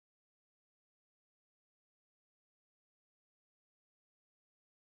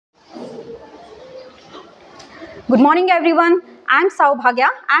Good morning everyone. I am Saubhagya.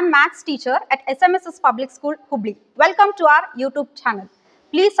 I am maths teacher at SMSS Public School, Hubli. Welcome to our YouTube channel.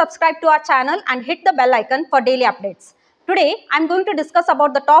 Please subscribe to our channel and hit the bell icon for daily updates. Today I am going to discuss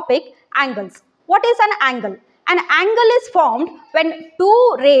about the topic angles. What is an angle? An angle is formed when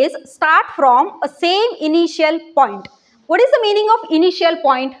two rays start from a same initial point. What is the meaning of initial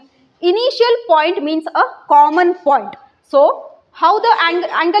point? Initial point means a common point. So, how the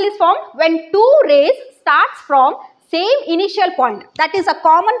angle is formed? When two rays starts from same initial point, that is a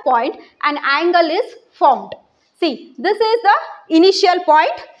common point, an angle is formed. See, this is the initial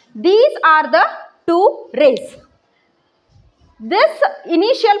point. These are the two rays. This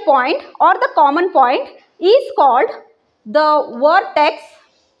initial point or the common point is called the vertex,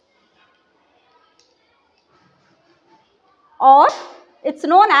 or it's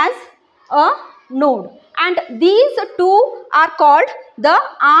known as a node, and these two are called the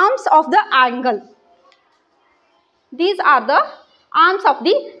arms of the angle. These are the arms of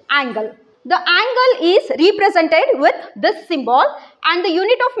the angle. The angle is represented with this symbol, and the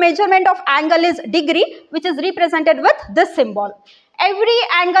unit of measurement of angle is degree, which is represented with this symbol. Every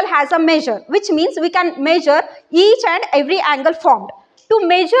angle has a measure, which means we can measure each and every angle formed. To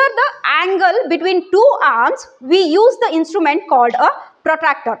measure the angle between two arms, we use the instrument called a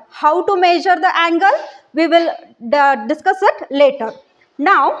protractor. How to measure the angle? We will discuss it later.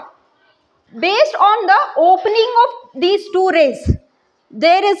 Now, based on the opening of these two rays,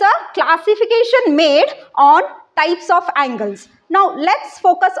 there is a classification made on types of angles. Now, let's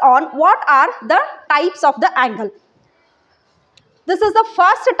focus on what are the types of the angle. This is the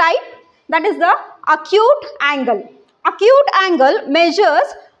first type, that is the acute angle. Acute angle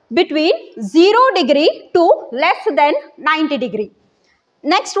measures between 0 degree to less than 90 degree.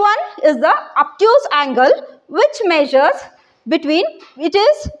 Next one is the obtuse angle, which measures between,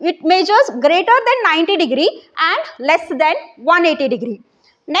 it measures greater than 90 degree and less than 180 degree.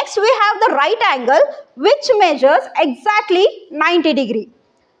 Next we have the right angle, which measures exactly 90 degree.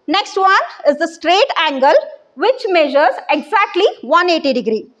 Next one is the straight angle, which measures exactly 180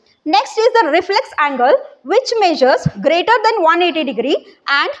 degree. Next is the reflex angle, which measures greater than 180 degree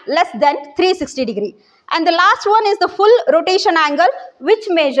and less than 360 degree. And the last one is the full rotation angle, which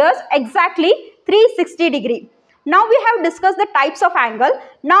measures exactly 360 degree. Now we have discussed the types of angle.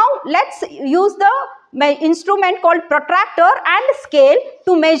 Now let's use the instrument called protractor and scale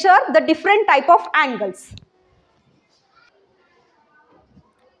to measure the different type of angles.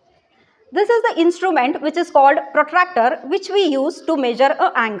 This is the instrument which is called protractor, which we use to measure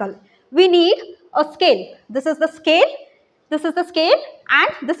an angle. We need a scale. This is the scale, this is the scale, and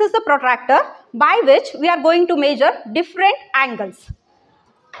this is the protractor, by which we are going to measure different angles.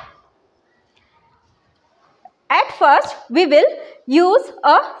 At first, we will use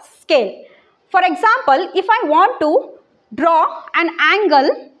a scale. For example, if I want to draw an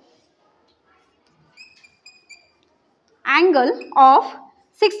angle of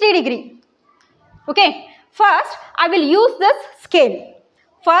 60 degree. Okay, first I will use this scale.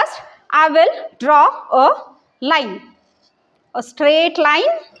 First, I will draw a line, a straight line.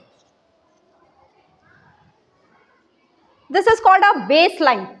 This is called a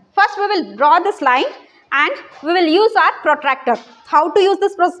baseline. First, we will draw this line and we will use our protractor. How to use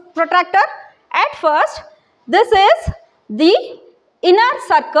this protractor? At first, this is the inner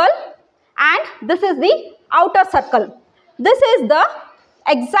circle and this is the outer circle. This is the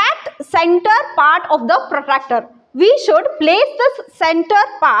exact center part of the protractor. We should place this center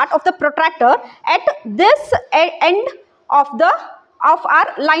part of the protractor at this end of our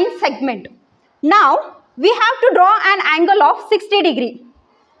line segment. Now, we have to draw an angle of 60 degree.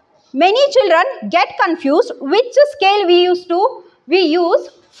 Many children get confused which scale we use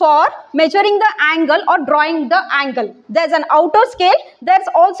for measuring the angle or drawing the angle. There is an outer scale, there is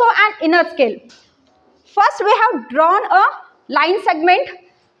also an inner scale. First, we have drawn a line segment.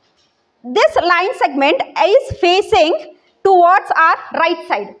 This line segment is facing towards our right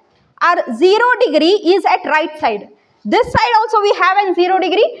side. Our 0 degree is at right side. This side also we have an 0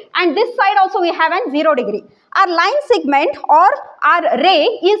 degree and this side also we have an 0 degree. Our line segment or our ray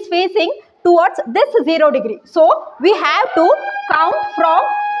is facing towards this 0 degree. So, we have to count from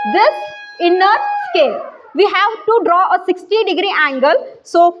this inner scale. We have to draw a 60 degree angle.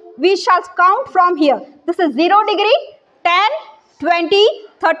 So, we shall count from here. This is 0 degree, 10, 20,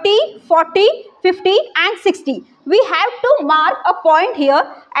 30, 40, 50 and 60. We have to mark a point here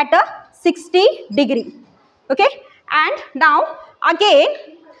at a 60 degree. Okay. And now again,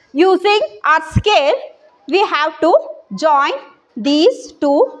 using our scale, we have to join these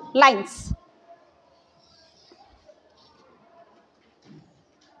two lines.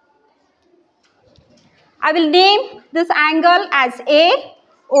 I will name this angle as A,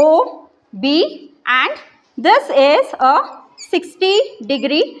 O, B, and this is a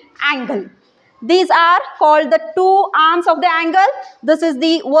 60-degree angle. These are called the two arms of the angle. This is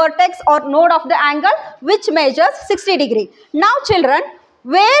the vertex or node of the angle which measures 60 degree. Now children,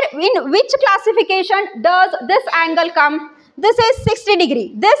 in which classification does this angle come? This is 60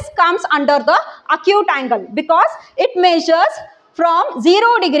 degree. This comes under the acute angle because it measures from 0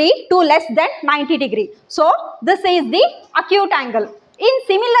 degree to less than 90 degree. So this is the acute angle. In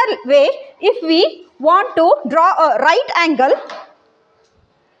similar way, if we want to draw a right angle,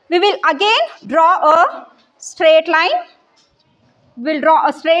 we will again draw a straight line. We will draw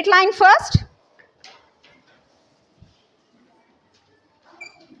a straight line first.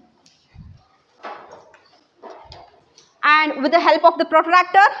 And with the help of the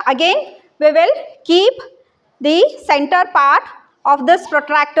protractor, again we will keep the center part of this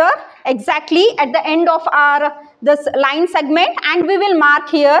protractor exactly at the end of our this line segment, and we will mark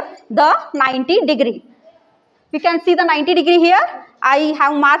here the 90 degree. We can see the 90 degree here. I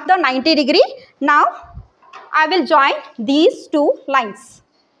have marked the 90 degree. Now I will join these two lines.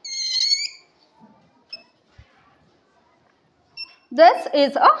 This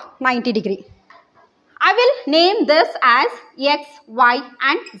is a 90 degree. I will name this as X, Y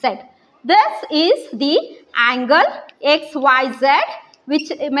and Z. This is the angle XYZ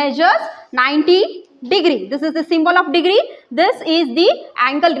which measures 90 degree. This is the symbol of degree. This is the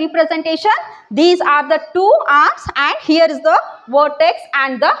angle representation. These are the two arms and here is the vertex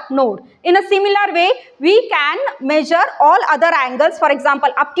and the node. In a similar way, we can measure all other angles. For example,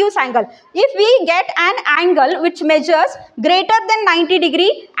 obtuse angle. If we get an angle which measures greater than 90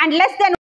 degree and less than